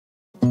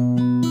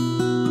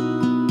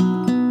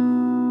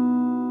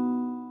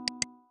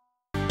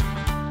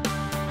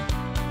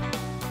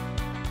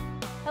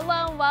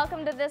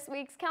welcome to this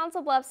week's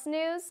Council Bluffs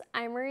News.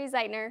 I'm Marie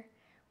Zeitner.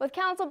 With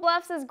Council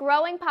Bluffs'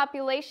 growing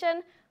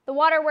population, the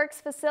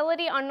Waterworks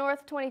facility on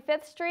North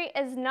 25th Street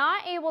is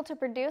not able to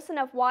produce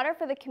enough water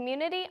for the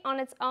community on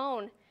its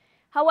own.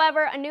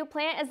 However, a new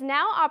plant is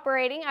now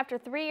operating after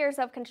 3 years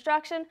of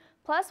construction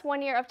plus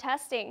 1 year of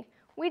testing.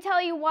 We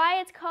tell you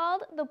why it's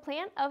called the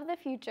plant of the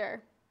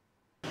future.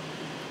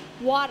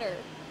 Water.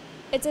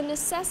 It's a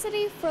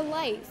necessity for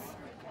life,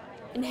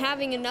 and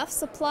having enough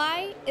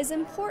supply is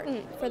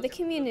important for the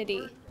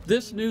community.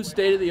 This new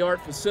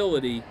state-of-the-art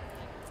facility,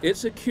 it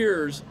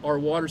secures our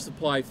water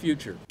supply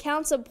future.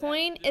 Council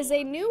Point is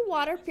a new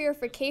water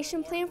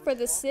purification plant for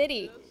the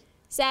city.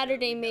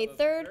 Saturday, May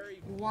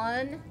 3rd.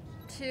 1,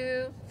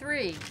 2,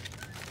 3.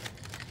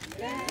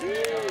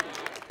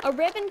 A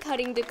ribbon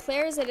cutting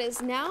declares it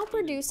is now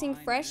producing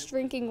fresh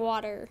drinking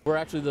water. We're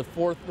actually the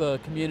fourth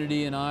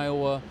community in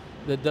Iowa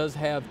that does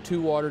have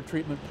 2 water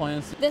treatment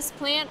plants. This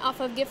plant off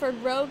of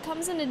Gifford Road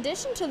comes in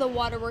addition to the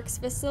Waterworks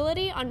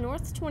facility on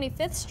North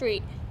 25th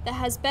Street that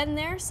has been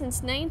there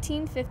since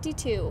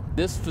 1952.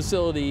 This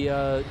facility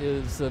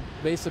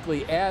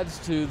basically adds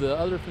to the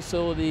other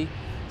facility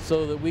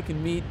so that we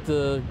can meet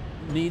the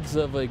needs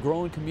of a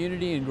growing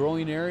community and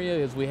growing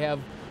area as we have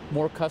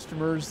more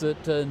customers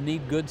that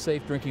need good,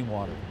 safe drinking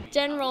water.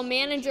 General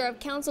Manager of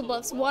Council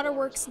Bluffs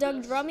Waterworks,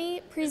 Doug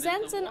Drummey,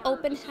 presents an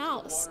open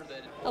house,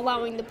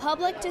 allowing the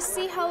public to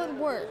see how it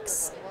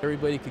works.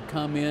 Everybody could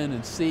come in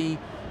and see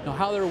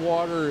how their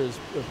water is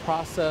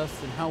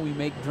processed and how we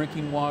make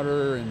drinking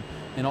water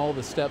and all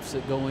the steps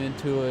that go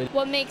into it.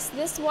 What makes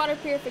this water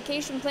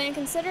purification plant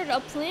considered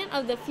a plant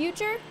of the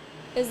future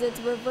is its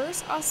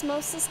reverse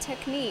osmosis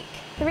technique.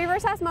 The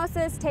reverse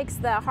osmosis takes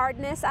the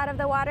hardness out of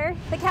the water.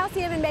 The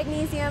calcium and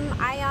magnesium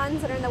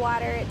ions that are in the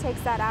water, it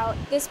takes that out.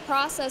 This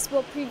process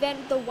will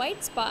prevent the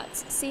white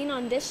spots seen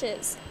on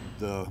dishes.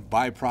 The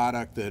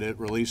byproduct that it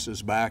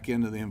releases back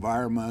into the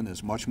environment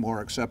is much more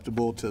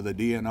acceptable to the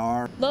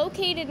DNR.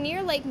 Located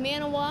near Lake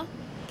Manawa,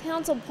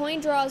 Council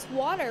Point draws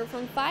water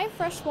from 5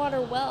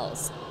 freshwater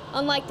wells,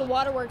 unlike the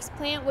Waterworks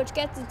plant, which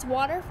gets its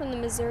water from the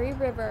Missouri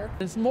River.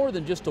 It's more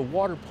than just a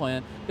water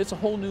plant, it's a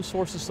whole new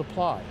source of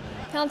supply.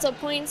 Council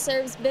Point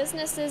serves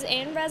businesses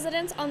and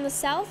residents on the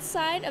south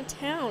side of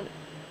town,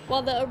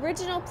 while the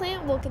original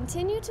plant will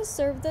continue to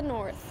serve the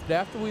north.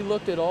 After we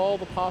looked at all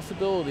the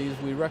possibilities,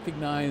 we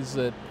recognized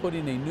that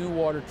putting a new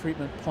water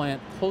treatment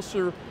plant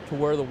closer to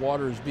where the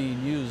water is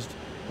being used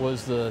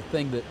was the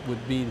thing that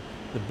would be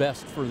the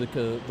best for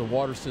the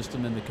water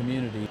system in the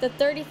community. The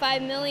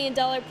 $35 million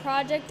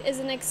project is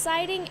an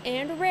exciting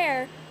and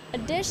rare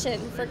addition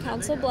for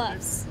Council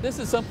Bluffs. This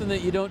is something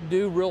that you don't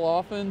do real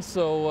often,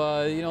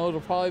 so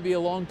it'll probably be a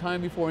long time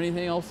before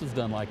anything else is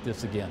done like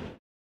this again.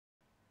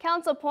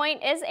 Council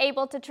Point is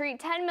able to treat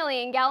 10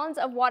 million gallons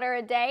of water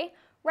a day.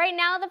 Right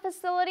now, the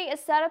facility is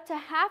set up to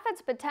half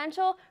its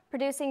potential,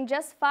 producing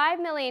just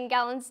 5 million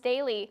gallons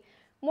daily.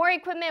 More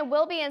equipment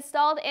will be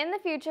installed in the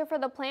future for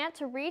the plant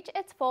to reach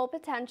its full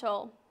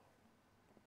potential.